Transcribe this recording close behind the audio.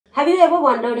Have you ever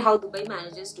wondered how Dubai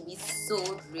manages to be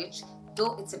so rich,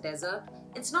 though it's a desert?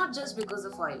 It's not just because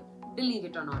of oil, believe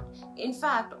it or not. In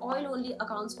fact, oil only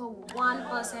accounts for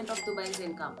 1% of Dubai's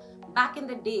income. Back in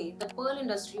the day, the pearl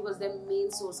industry was their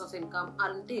main source of income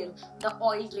until the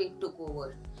oil trade took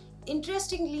over.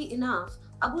 Interestingly enough,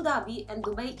 Abu Dhabi and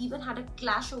Dubai even had a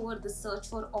clash over the search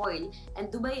for oil, and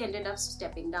Dubai ended up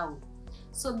stepping down.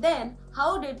 So then,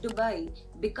 how did Dubai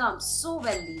become so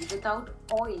wealthy without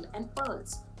oil and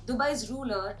pearls? Dubai's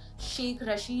ruler, Sheikh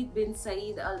Rashid bin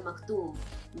Saeed Al Maktoum,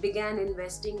 began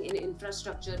investing in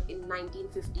infrastructure in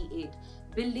 1958,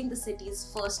 building the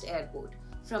city's first airport.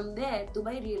 From there,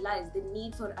 Dubai realized the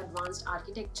need for advanced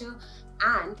architecture,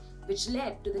 and which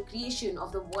led to the creation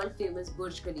of the world-famous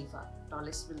Burj Khalifa,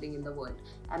 tallest building in the world,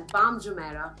 and Palm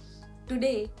Jumeirah.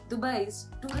 Today, Dubai's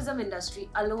tourism industry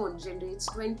alone generates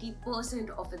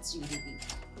 20% of its GDP.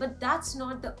 But that's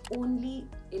not the only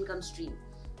income stream.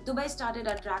 Dubai started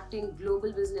attracting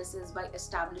global businesses by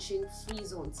establishing free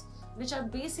zones, which are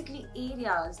basically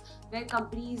areas where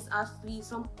companies are free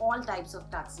from all types of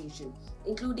taxation,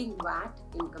 including VAT,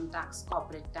 income tax,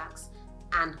 corporate tax,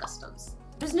 and customs.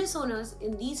 Business owners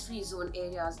in these free zone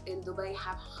areas in Dubai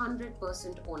have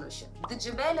 100% ownership. The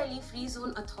Jebel Ali Free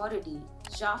Zone Authority,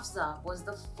 JAFZA, was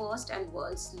the first and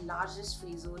world's largest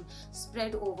free zone,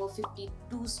 spread over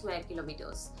 52 square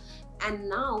kilometers. And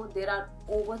now there are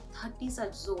over 30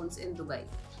 such zones in Dubai.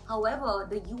 However,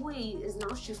 the UAE is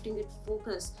now shifting its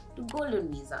focus to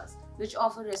golden visas, which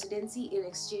offer residency in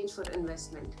exchange for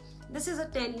investment. This is a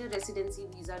 10-year residency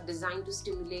visa designed to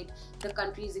stimulate the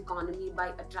country's economy by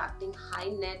attracting high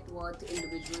net worth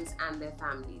individuals and their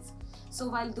families. So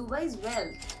while Dubai's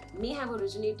wealth may have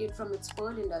originated from its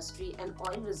pearl industry and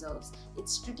oil reserves,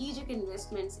 its strategic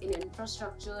investments in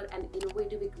infrastructure and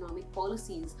innovative economic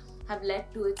policies have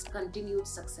led to its continued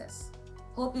success.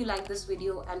 Hope you like this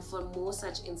video, and for more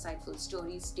such insightful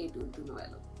stories, stay tuned to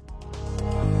Novello.